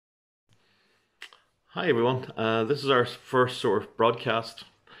Hi everyone, this is our first sort of broadcast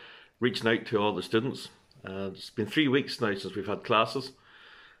reaching out to all the students. It's been 3 weeks now since we've had classes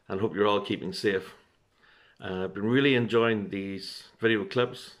and hope you're all keeping safe. I've been really enjoying these video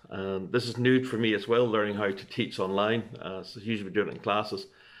clips, and this is new for me as well, learning how to teach online. So usually we do it in classes,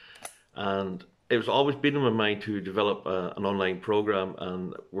 and it was always been in my mind to develop an online program,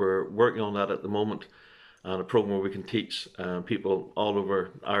 and we're working on that at the moment. And a program where we can teach people all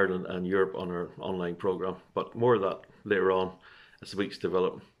over Ireland and Europe on our online program. But more of that later on as the weeks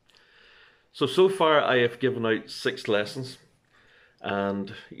develop. So far I have given out 6 lessons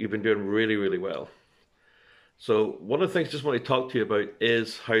and you've been doing really well. So one of the things I just want to talk to you about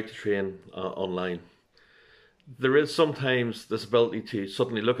is how to train online. There is sometimes this ability to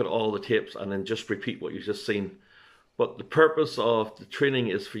suddenly look at all the tapes and then just repeat what you've just seen. But the purpose of the training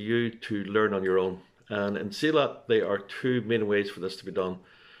is for you to learn on your own. And in CELAT, there are 2 main ways for this to be done.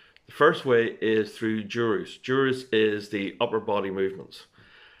 The first way is through juros. Juros is the upper body movements.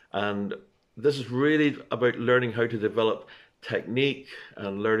 And this is really about learning how to develop technique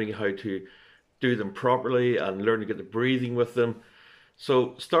and learning how to do them properly and learning to get the breathing with them.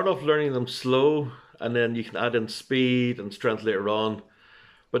 So start off learning them slow, and then you can add in speed and strength later on.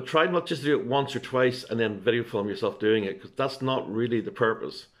 But try not just to do it once or twice and then video film yourself doing it, because that's not really the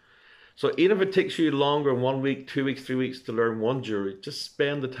purpose. So even if it takes you longer, 1 week, 2 weeks, 3 weeks to learn one juru, just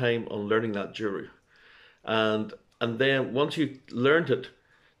spend the time on learning that juru. And then once you've learned it,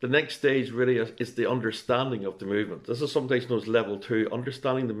 the next stage really is the understanding of the movement. This is sometimes known as level 2,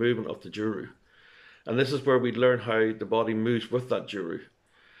 understanding the movement of the juru. And this is where we learn how the body moves with that juru.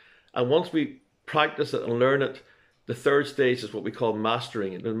 And once we practice it and learn it, the third stage is what we call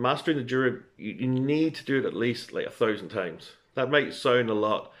mastering it. And mastering the juru, you need to do it at least like 1,000 times. That might sound a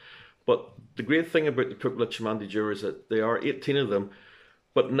lot. But the great thing about the Pukla Chimandi juru is that there are 18 of them,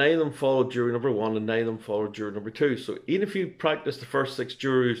 but 9 of them follow juru number 1 and 9 of them follow juru number 2. So even if you practice the first 6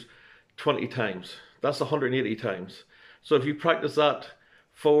 jurus 20 times, that's 180 times. So if you practice that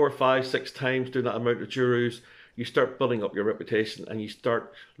 4, 5, 6 times doing that amount of jurus, you start building up your reputation and you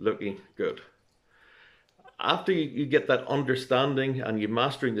start looking good. After you get that understanding and you're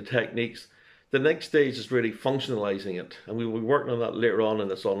mastering the techniques, the next stage is really functionalizing it, and we will be working on that later on in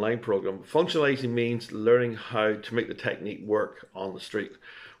this online program. Functionalizing means learning how to make the technique work on the street.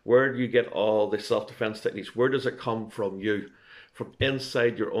 Where do you get all the self-defense techniques? Where does it come from you? From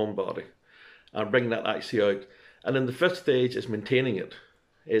inside your own body, and bring that actually out. And then the 5th stage is maintaining it.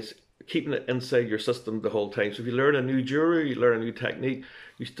 It's keeping it inside your system the whole time. So if you learn a new juru, you learn a new technique,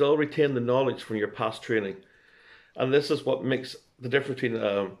 you still retain the knowledge from your past training. And this is what makes the difference between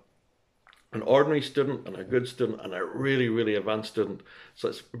an ordinary student and a good student and a really advanced student. So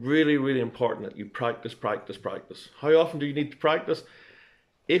it's really important that you practice. How often do you need to practice?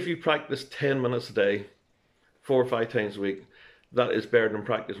 If you practice 10 minutes a day, 4 or 5 times a week, that is better than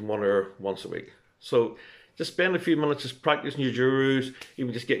practicing 1 hour once a week. So just spend a few minutes just practicing your jurus,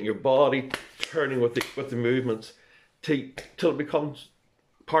 even just getting your body turning with the movements till it becomes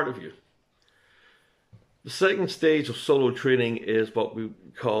part of you. The second stage of solo training is what we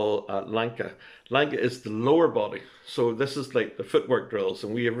call Lanka. Lanka is the lower body. So this is like the footwork drills.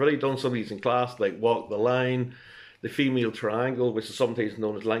 And we have really done some of these in class, like walk the line, the female triangle, which is sometimes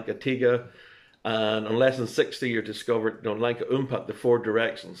known as Lanka Tiga. And in lesson 60, you're discovered Lanka Umpat, the 4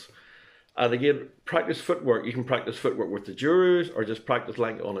 directions. And again, practice footwork. You can practice footwork with the jurus or just practice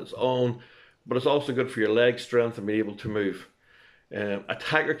Lanka on its own. But it's also good for your leg strength and being able to move.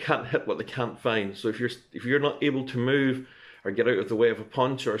 Attacker can't hit what they can't find. So if you're not able to move or get out of the way of a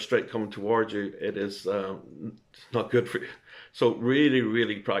punch or a strike coming towards you, it is not good for you. So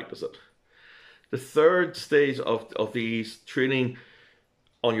really practice it. The third stage of these training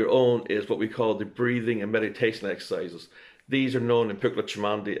on your own is what we call the breathing and meditation exercises. These are known in Pukla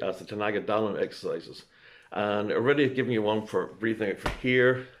Chimandi as the Tanaga Dalam exercises. And already I've given you one for breathing out from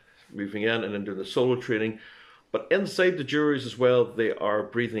here, moving in, and then doing the solo training. But inside the jurus as well, they are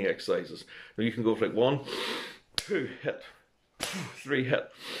breathing exercises. Now you can go for like 1, 2, hit, 3,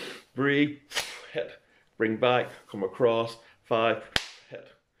 hit, breathe, hit, bring back, come across, 5, hit.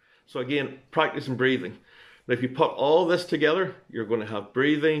 So again, practicing breathing. Now if you put all this together, you're going to have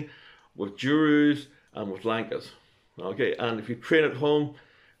breathing with jurus and with lankas. Okay, and if you train at home,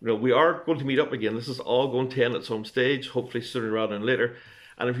 we are going to meet up again. This is all going to end at some stage, hopefully sooner rather than later.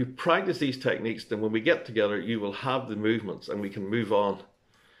 And if you practice these techniques, then when we get together, you will have the movements and we can move on.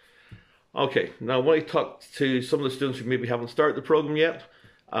 Okay, now when I talk to some of the students who maybe haven't started the program yet,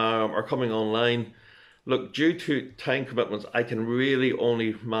 are coming online, look, due to time commitments, I can really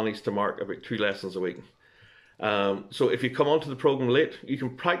only manage to mark about 2 lessons a week. So if you come onto the program late, you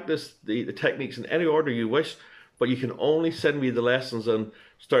can practice the techniques in any order you wish, but you can only send me the lessons in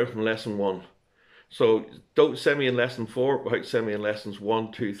starting from lesson 1. So don't send me in lesson 4 without sending me in lessons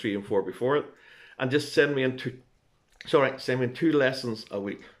 1, 2, 3, and 4 before it. And just send me in 2 lessons a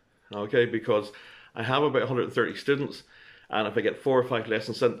week. Okay, because I have about 130 students, and if I get 4 or 5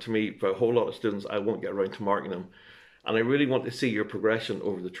 lessons sent to me for a whole lot of students, I won't get around to marking them. And I really want to see your progression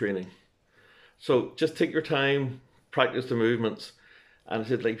over the training. So just take your time, practice the movements, and I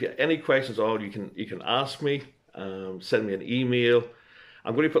said, like, if you have any questions at all, you can ask me, send me an email.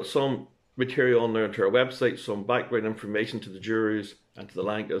 I'm going to put some material on there to our website, some background information to the juries and to the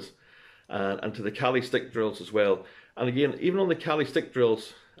Lankas, and to the Cali stick drills as well. And again, even on the Cali stick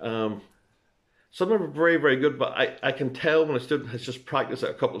drills, some of them are very, very good, but I can tell when a student has just practiced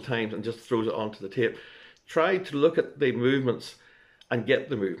it a couple of times and just throws it onto the tape. Try to look at the movements and get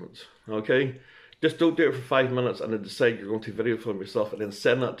the movements, okay? Just don't do it for 5 minutes and then decide you're going to video film yourself and then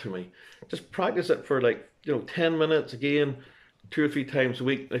send that to me. Just practice it for 10 minutes again, 2 or 3 times a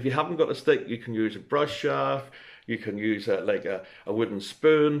week. If you haven't got a stick, you can use a brush shaft, you can use a wooden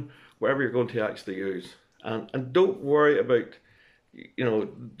spoon, whatever you're going to actually use. And don't worry about,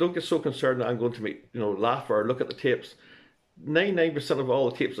 don't get so concerned that I'm going to make, laugh or look at the tapes. 99% of all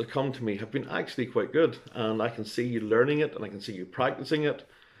the tapes that come to me have been actually quite good, and I can see you learning it and I can see you practicing it.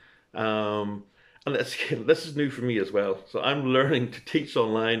 And this is new for me as well. So I'm learning to teach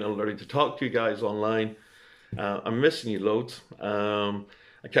online, I'm learning to talk to you guys online. I'm missing you loads.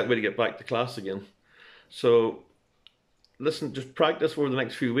 I can't wait to get back to class again. So listen, just practice over the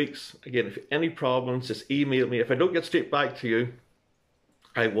next few weeks. Again, if you have any problems, just email me. If I don't get straight back to you,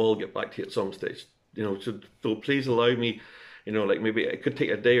 I will get back to you at some stage. So please allow me, maybe it could take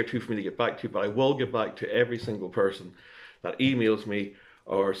a day or 2 for me to get back to you, but I will get back to every single person that emails me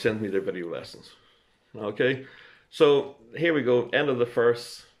or sends me their video lessons. Okay, so here we go, end of the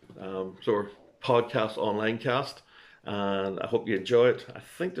first sort of podcast online cast, and I hope you enjoy it. I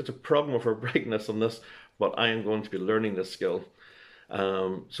think there's a problem with our brightness on this, but I am going to be learning this skill.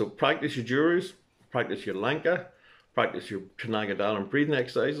 So practice your juris, practice your Lanka, practice your Tanagadal and breathing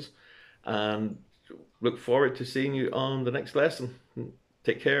exercises, and look forward to seeing you on the next lesson.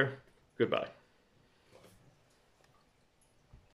 Take care. Goodbye.